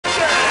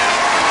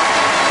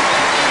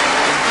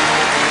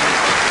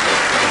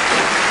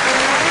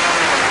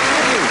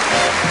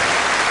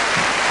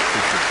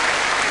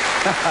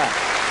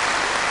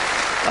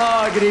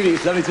Oh, good evening.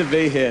 It's lovely to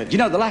be here. Do you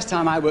know, the last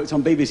time I worked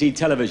on BBC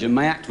television,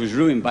 my act was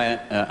ruined by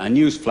a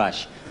news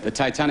flash. The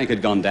Titanic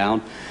had gone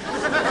down.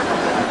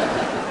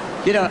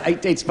 You know,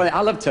 it's funny.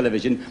 I love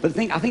television, but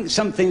I think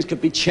some things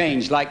could be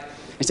changed. Like,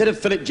 instead of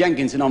Philip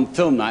Jenkinson on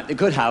film night, they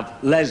could have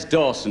Les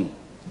Dawson.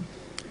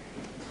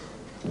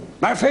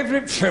 My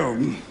favourite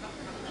film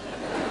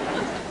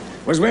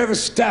was where the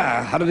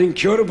star had an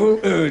incurable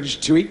urge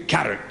to eat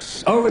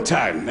carrots all the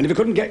time, and if he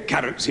couldn't get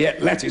carrots, he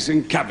ate lettuce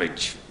and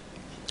cabbage.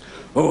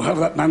 Oh, how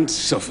that man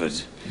suffered.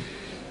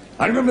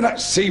 I remember that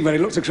scene where he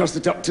looked across the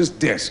doctor's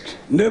desk,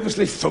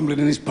 nervously fumbling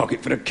in his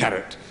pocket for a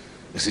carrot,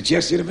 the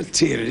suggestion of a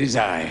tear in his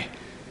eye,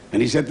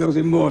 and he said those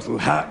immortal,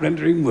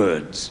 heart-rendering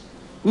words.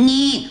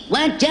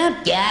 What's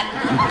up, Doc?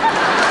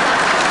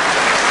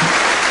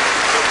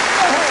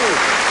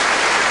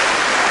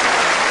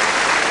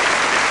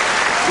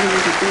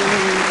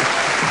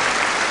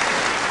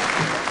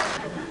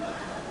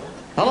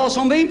 Hello,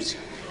 Sunbeams?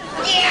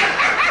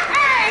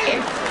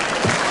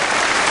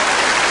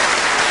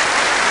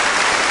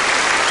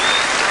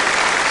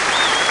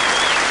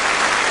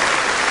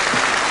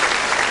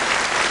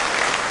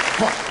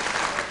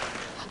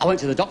 I went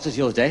to the doctor's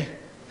the other day.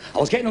 I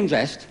was getting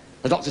undressed.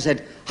 The doctor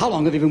said, "How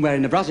long have you been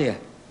wearing the brassiere?"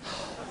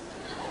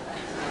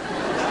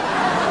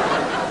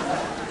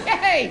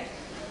 Hey!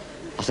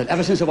 I said,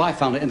 "Ever since the wife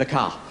found it in the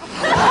car."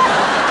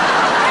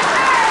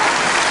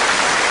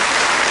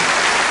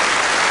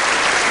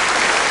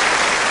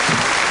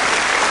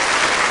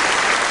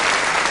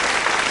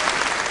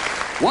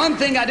 One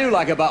thing I do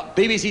like about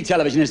BBC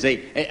television is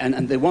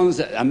the ones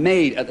that are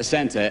made at the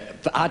centre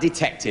are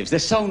detectives. They're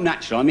so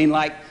natural. I mean,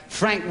 like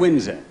Frank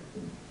Windsor.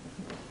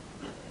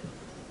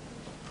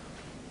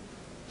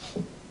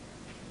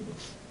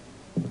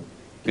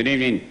 Good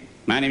evening.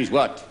 My name's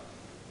Watt.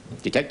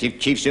 Detective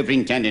Chief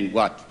Superintendent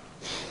Watt.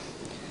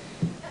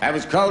 I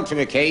was called to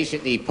a case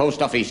at the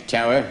post office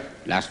tower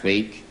last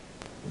week.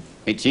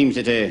 It seems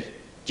that a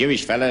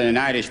Jewish fella and an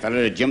Irish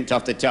fella had jumped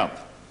off the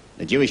top.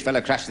 The Jewish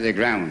fella crashed to the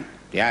ground.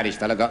 The Irish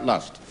fella got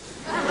lost.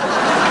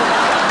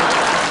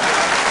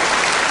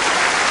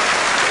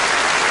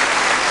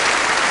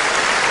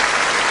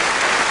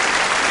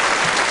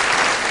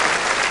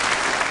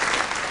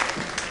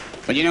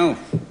 But you know,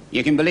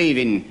 you can believe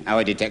in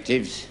our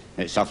detectives,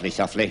 softly,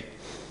 softly.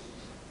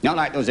 Not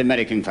like those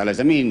American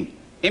fellas. I mean,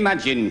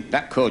 imagine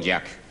that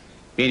Kojak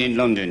being in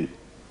London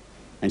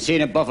and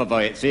seeing a buffer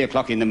boy at 3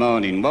 o'clock in the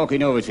morning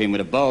walking over to him with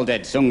a bald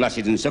head,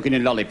 sunglasses and sucking a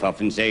lollipop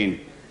and saying,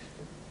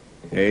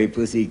 "Hey,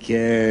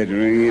 pussycat,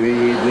 ring it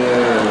in your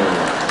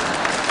door."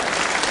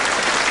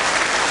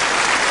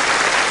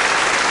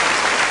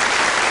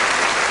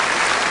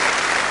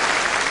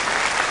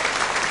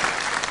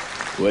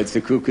 What's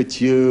the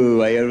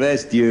cockatoo? I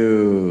arrest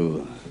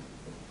you.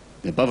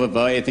 The buffer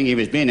boy, I think he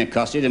was being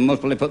accosted and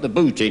most probably put the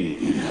boot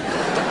in.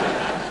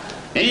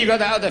 Then you've got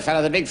that other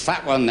fella, the big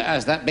fat one that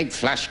has that big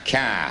flash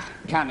car.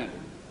 Cannon.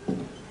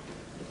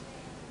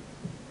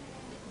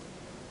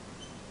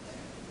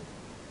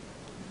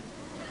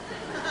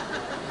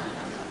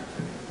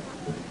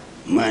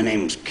 My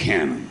name's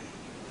Cannon.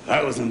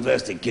 I was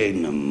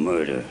investigating a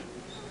murder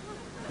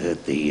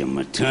at the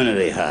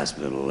maternity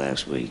hospital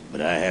last week,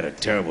 but I had a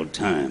terrible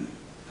time.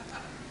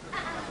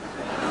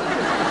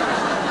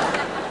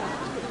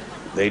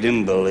 They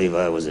didn't believe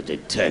I was a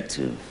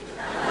detective.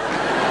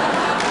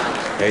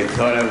 They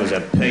thought I was a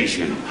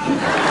patient.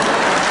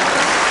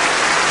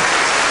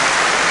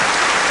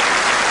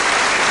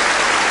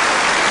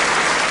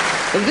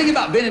 But the thing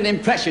about being an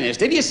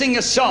impressionist, if you sing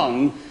a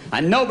song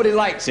and nobody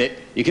likes it,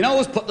 you can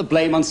always put the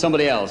blame on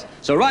somebody else.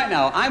 So right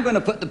now, I'm going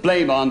to put the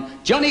blame on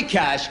Johnny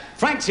Cash,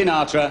 Frank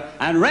Sinatra,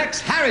 and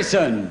Rex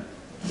Harrison.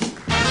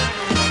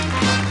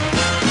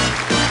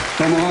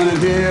 Come on in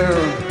here,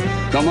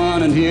 come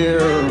on in here,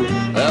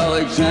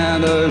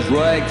 Alexander's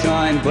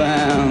Ragtime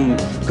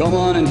Band. Come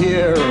on in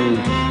here,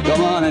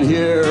 come on in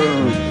here,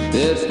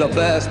 it's the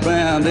best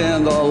band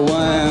in the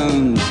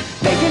land.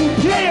 They can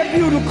play a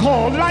bugle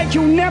chord like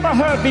you never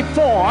heard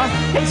before.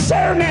 It's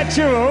so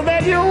natural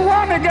that you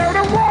want to go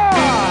to war.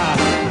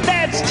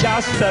 That's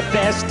just the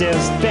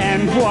bestest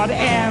band what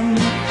am.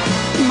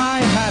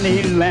 My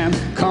honey lamb,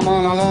 come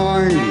on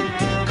along,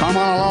 come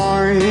on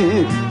along.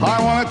 I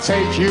want to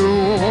take you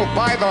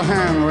by the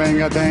hand,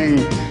 ring-a-ding,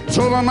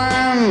 to the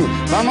man,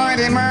 the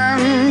mighty man,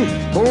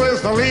 who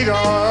is the leader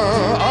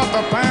of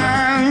the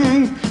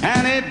band.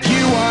 And if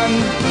you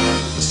want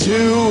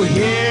to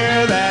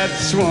hear that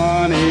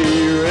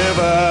Swanee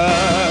River